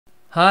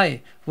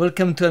Hi,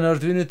 welcome to an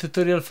Arduino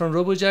tutorial from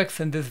Robojax.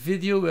 In this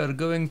video we are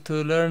going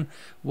to learn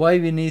why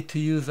we need to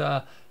use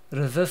a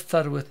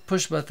resistor with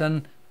push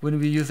button when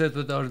we use it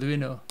with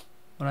Arduino.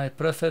 When I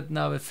press it,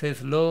 now it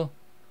says low.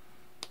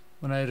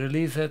 When I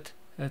release it,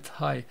 it's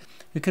high.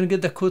 You can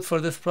get the code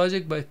for this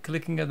project by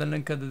clicking at the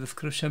link in the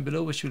description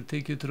below, which will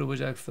take you to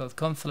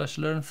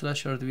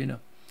robojax.com/learn/Arduino.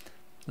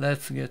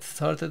 Let's get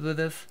started with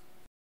this.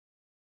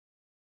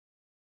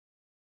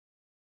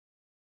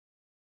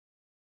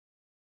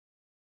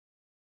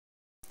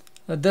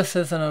 This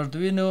is an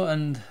Arduino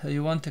and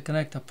you want to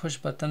connect a push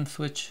button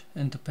switch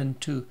into pin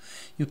 2.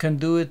 You can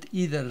do it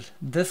either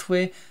this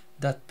way,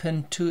 that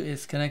pin 2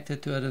 is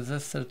connected to a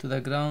resistor to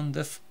the ground.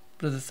 This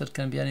resistor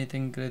can be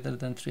anything greater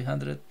than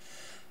 300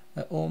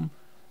 ohm.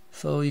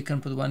 So you can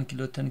put 1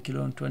 kilo, 10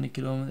 kilo and 20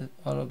 kilo,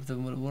 all of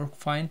them will work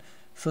fine.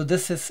 So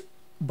this is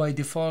by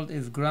default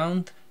is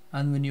ground,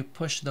 and when you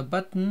push the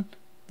button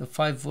the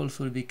 5 volts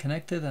will be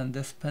connected and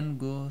this pin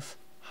goes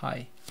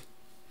high.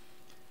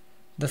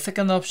 The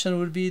second option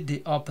will be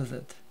the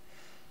opposite.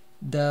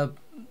 The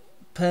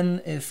pin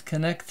is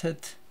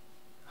connected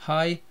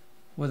high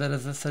with a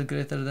resistor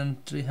greater than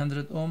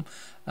 300 ohm,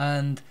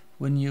 and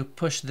when you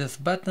push this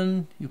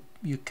button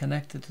you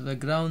connect it to the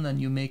ground and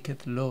you make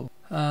it low.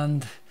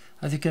 And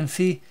as you can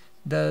see,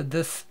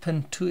 this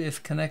pin 2 is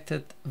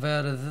connected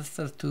via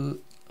resistor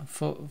to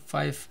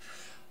 5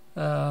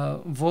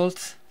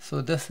 volts.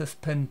 So this is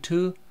pin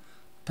 2.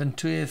 Pin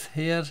 2 is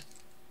here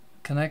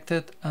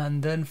connected,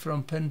 and then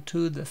from pin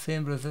 2 the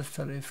same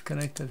resistor is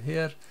connected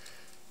here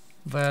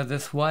via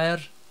this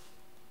wire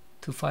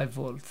to 5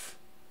 volts.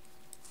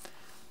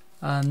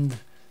 And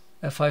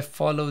if I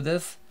follow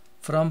this,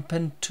 from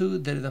pin 2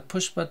 there is a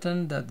push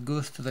button that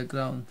goes to the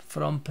ground.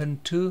 From pin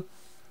 2,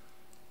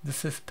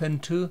 this is pin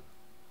 2,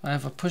 I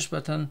have a push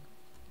button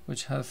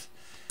which has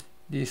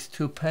these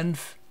 2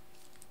 pins.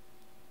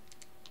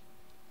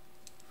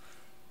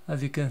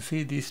 As you can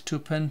see, these 2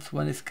 pins,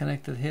 one is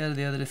connected here,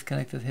 the other is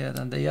connected here,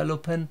 and the yellow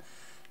pin,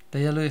 the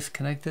yellow is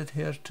connected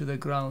here to the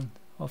ground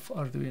of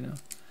Arduino.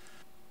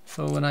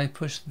 So when I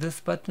push this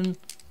button,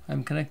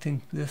 I'm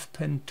connecting this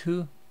pin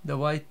 2, the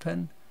white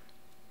pin,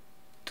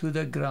 to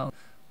the ground.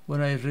 When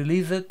I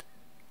release it,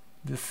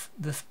 this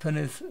pin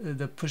is,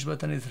 the push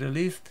button is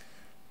released,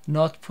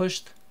 not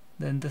pushed,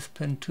 then this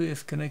pin 2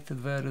 is connected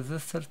via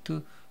resistor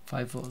to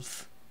 5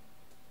 volts.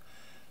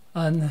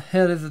 And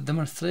here is a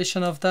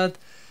demonstration of that.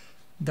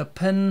 The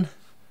pin,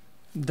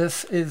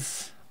 this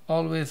is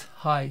always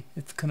high,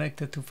 it's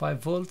connected to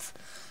 5 volts.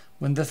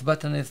 When this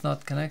button is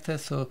not connected,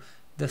 so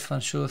this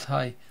one shows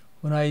high.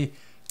 When I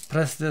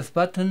press this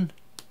button,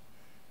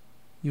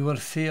 you will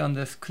see on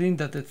the screen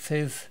that it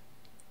says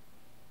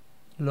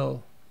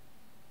low.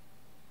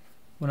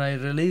 When I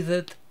release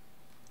it,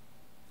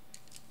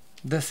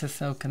 this is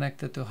now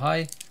connected to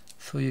high,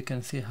 so you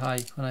can see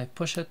high. When I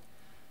push it,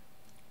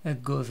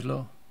 it goes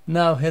low.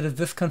 Now here is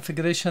this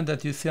configuration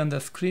that you see on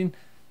the screen.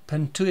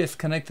 Pin 2 is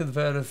connected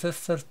via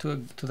resistor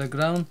to the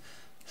ground.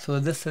 So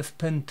this is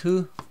pin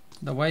 2,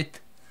 the white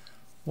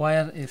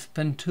wire is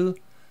pin 2.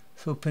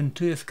 So pin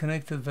 2 is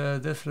connected via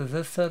this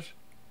resistor,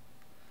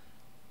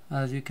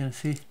 as you can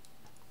see,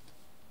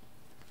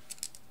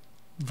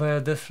 via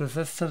this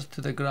resistor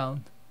to the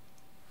ground.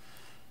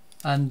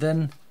 And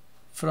then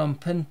from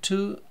pin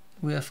 2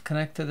 we have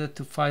connected it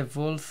to 5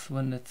 volts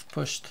when it's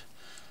pushed.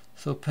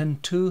 So pin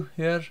 2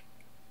 here,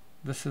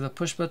 this is a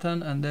push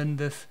button, and then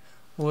this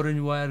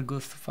orange wire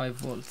goes to 5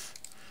 volts.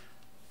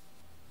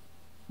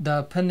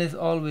 The pin is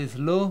always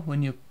low.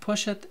 When you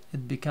push it,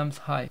 it becomes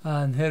high.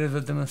 And here is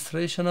a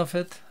demonstration of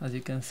it. As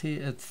you can see,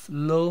 it's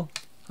low.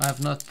 I have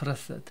not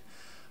pressed it.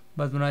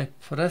 But when I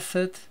press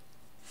it,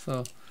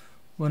 so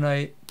when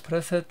I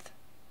press it,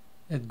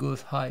 it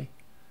goes high,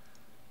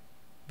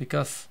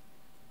 because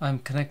I'm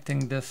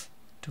connecting this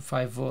to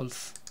 5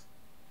 volts.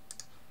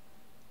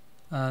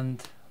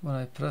 And when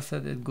I press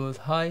it, it goes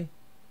high.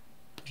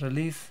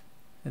 Release,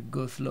 it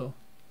goes low.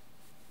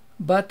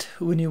 But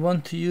when you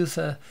want to use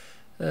a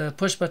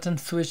push button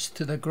switch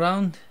to the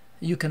ground,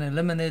 you can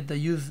eliminate the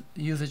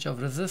usage of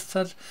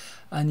resistor,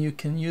 and you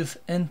can use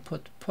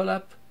input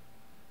pull-up,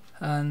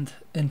 and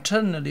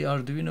internally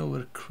Arduino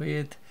will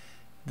create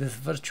this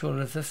virtual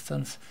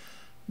resistance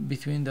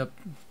between the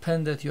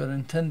pin that you are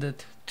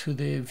intended to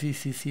the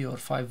VCC or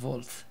 5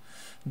 volts.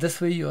 This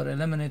way you are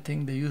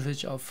eliminating the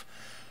usage of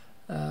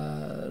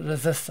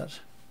resistor.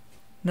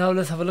 Now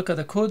let's have a look at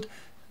the code.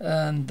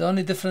 And the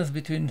only difference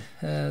between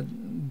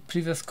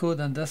previous code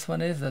and this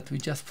one is that we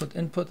just put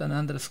input and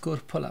underscore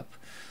pull-up.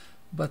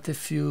 But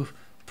if you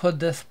put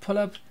this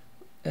pull-up,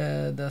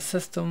 the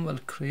system will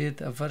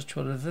create a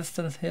virtual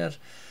resistance here,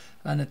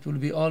 and it will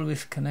be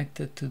always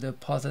connected to the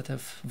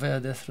positive via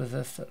this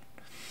resistor.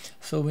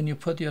 So when you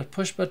put your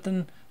push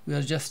button, we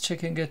are just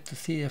checking it to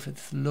see if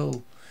it's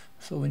low.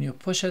 So when you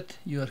push it,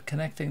 you are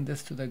connecting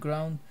this to the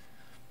ground,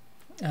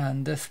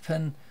 and this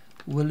pin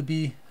will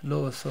be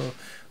low. So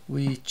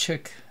we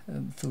check,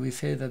 so we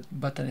say that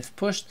button is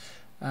pushed,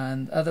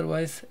 and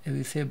otherwise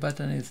we say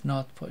button is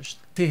not pushed.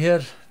 See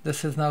here,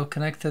 this is now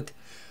connected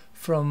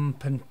from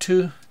pin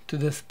 2 to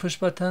this push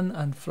button,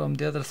 and from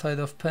the other side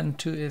of pin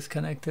 2 is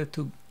connected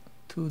to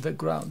the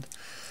ground.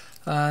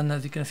 And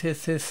as you can see, it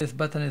says this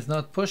button is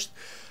not pushed,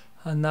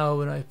 and now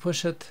when I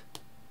push it,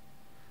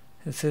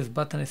 it says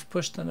button is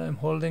pushed, and I'm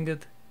holding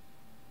it.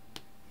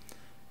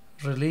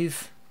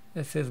 Release,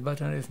 it says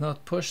button is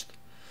not pushed.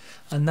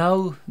 And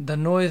now the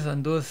noise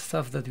and those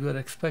stuff that you are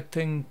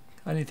expecting,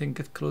 anything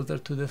get closer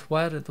to this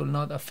wire, it will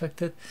not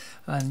affect it,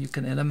 and you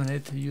can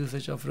eliminate the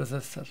usage of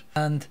resistor.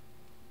 And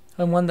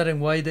I'm wondering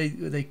why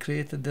they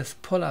created this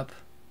pull up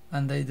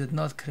and they did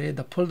not create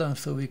the pull down,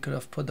 so we could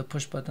have put the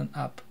push button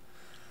up.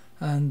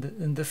 And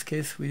in this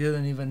case we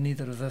didn't even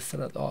need a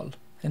resistor at all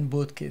in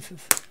both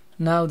cases.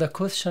 Now the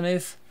question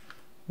is,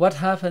 what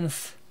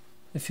happens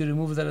if you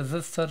remove the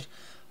resistor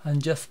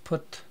and just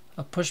put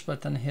a push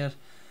button here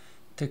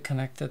to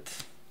connect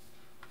it,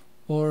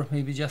 or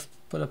maybe just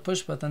put a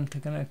push button to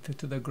connect it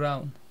to the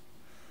ground?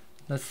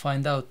 Let's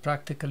find out.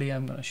 Practically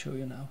I'm going to show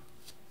you now.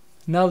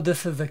 Now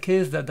this is the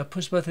case that the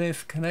push button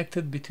is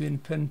connected between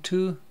pin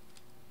 2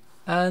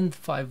 and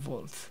 5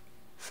 volts.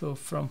 So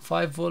from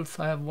 5 volts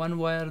I have one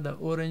wire, the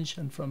orange,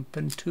 and from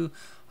pin 2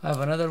 I have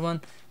another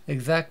one,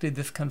 exactly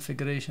this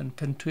configuration.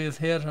 Pin 2 is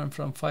here and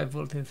from 5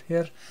 volt is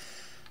here.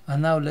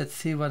 And now let's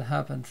see what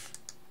happens.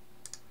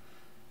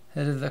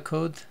 Here is the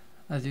code.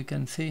 As you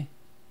can see,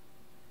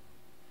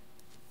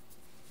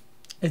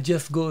 it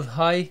just goes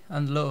high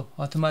and low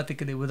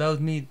automatically without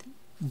me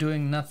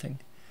doing nothing.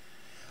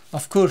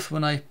 Of course,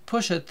 when I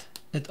push it,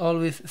 it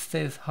always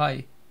stays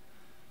high.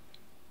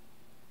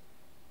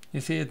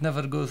 You see, it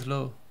never goes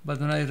low.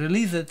 But when I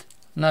release it,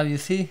 now you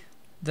see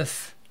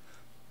this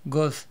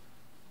goes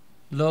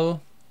low,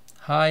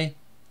 high,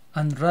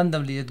 and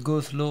randomly it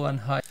goes low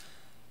and high.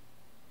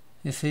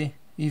 You see,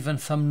 even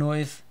some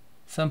noise,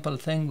 simple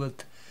thing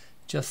with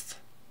just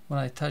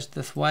when I touch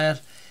this wire,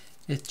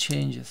 it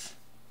changes.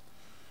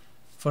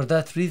 For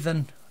that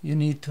reason, you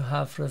need to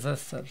have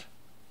resistor.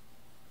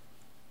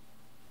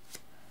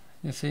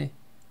 You see,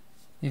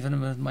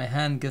 even when my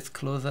hand gets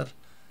closer,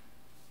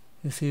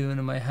 you see,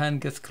 when my hand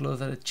gets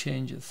closer, it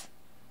changes.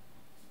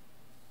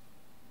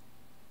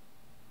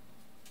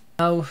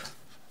 Now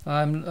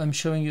I'm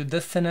showing you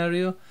this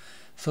scenario.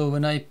 So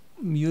when I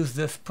use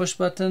this push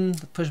button,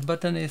 the push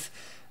button is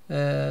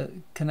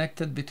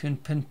connected between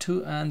pin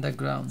 2 and the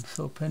ground.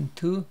 So pin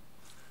 2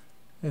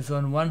 is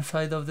on one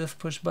side of this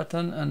push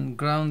button and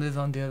ground is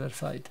on the other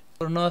side.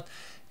 Or not,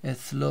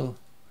 it's low.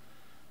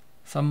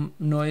 Some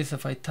noise,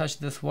 if I touch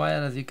this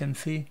wire, as you can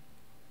see,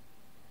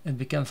 it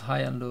becomes high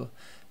and low.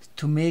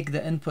 To make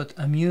the input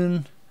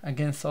immune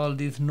against all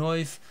these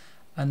noise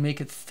and make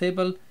it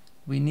stable,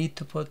 we need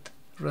to put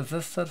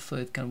resistor so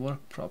it can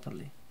work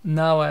properly.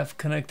 Now I have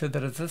connected the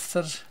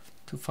resistor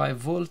to 5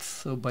 volts,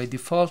 so by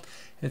default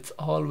it's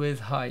always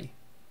high.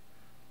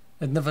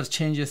 It never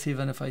changes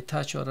even if I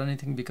touch or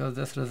anything, because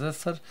this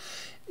resistor,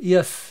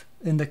 yes,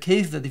 in the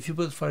case that if you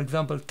put, for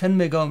example, 10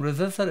 mega ohm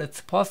resistor,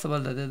 it's possible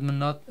that it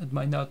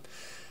might not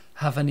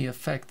have any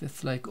effect.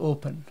 It's like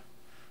open.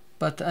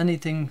 But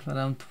anything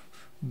around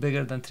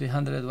bigger than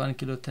 300, 1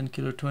 kilo, 10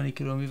 kilo, 20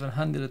 kilo, even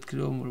 100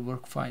 kilo ohm will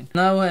work fine.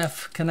 Now I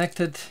have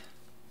connected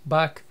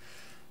back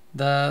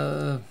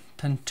the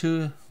pin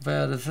 2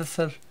 via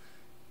resistor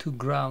to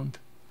ground,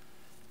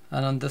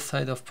 and on this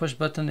side of push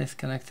button is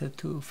connected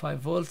to 5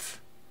 volts.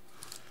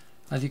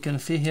 As you can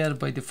see here,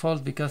 by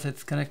default, because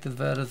it's connected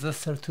via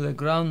resistor to the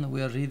ground,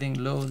 we are reading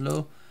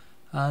low,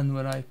 and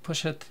when I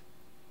push it,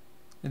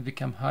 it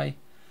becomes high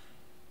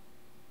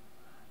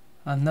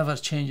and never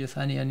changes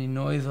any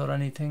noise or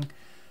anything.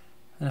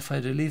 And if I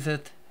release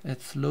it,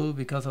 it's low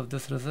because of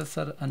this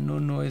resistor, and no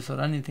noise or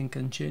anything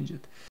can change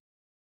it.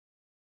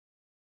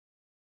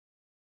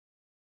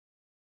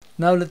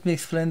 Now let me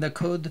explain the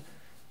code.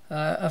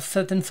 I've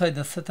set inside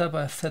the setup,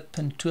 I've set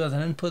pin 2 as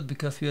an input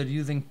because we are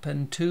using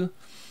pin 2,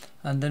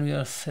 and then we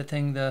are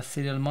setting the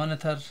serial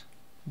monitor.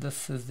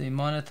 This is the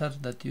monitor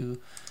that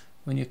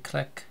when you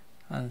click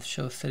and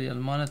show serial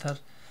monitor,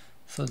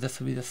 so this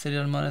will be the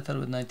serial monitor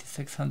with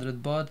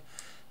 9600 baud.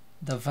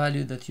 The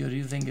value that you're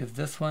using is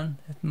this one.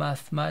 It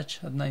must match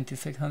at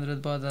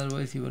 9600 baud,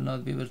 otherwise you will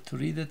not be able to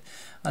read it.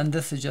 And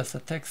this is just a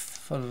text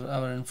for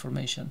our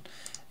information.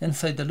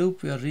 Inside the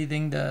loop, we are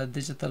reading the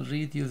digital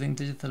read. Using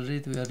digital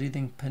read, we are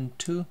reading pin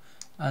 2,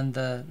 and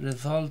the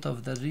result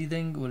of the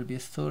reading will be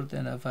stored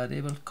in a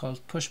variable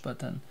called push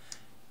button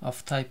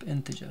of type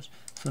integer.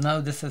 So now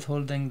this is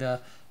holding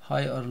the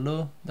high or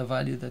low, the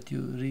value that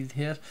you read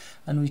here,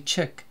 and we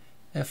check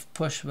if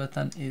push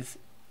button is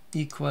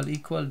equal,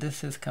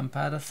 this is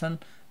comparison,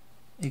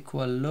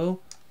 equal low,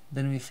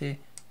 then we say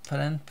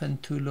parent pin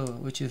 2 low,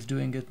 which is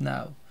doing it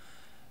now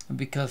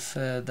because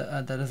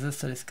the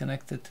resistor is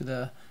connected to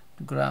the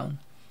ground.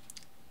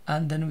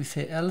 And then we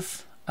say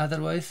else,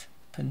 otherwise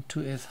pin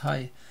 2 is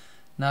high.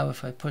 Now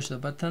if I push the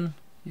button,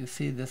 you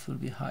see this will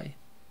be high.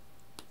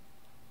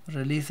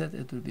 Release it,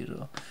 it will be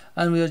low.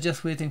 And we are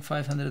just waiting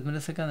 500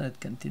 milliseconds, and it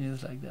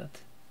continues like that.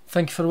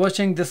 Thank you for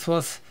watching. This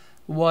was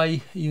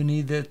why you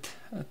needed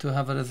to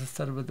have a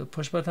resistor with the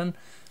push button.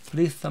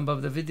 Please thumb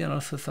up the video and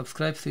also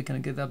subscribe so you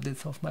can get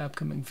updates of my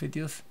upcoming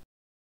videos.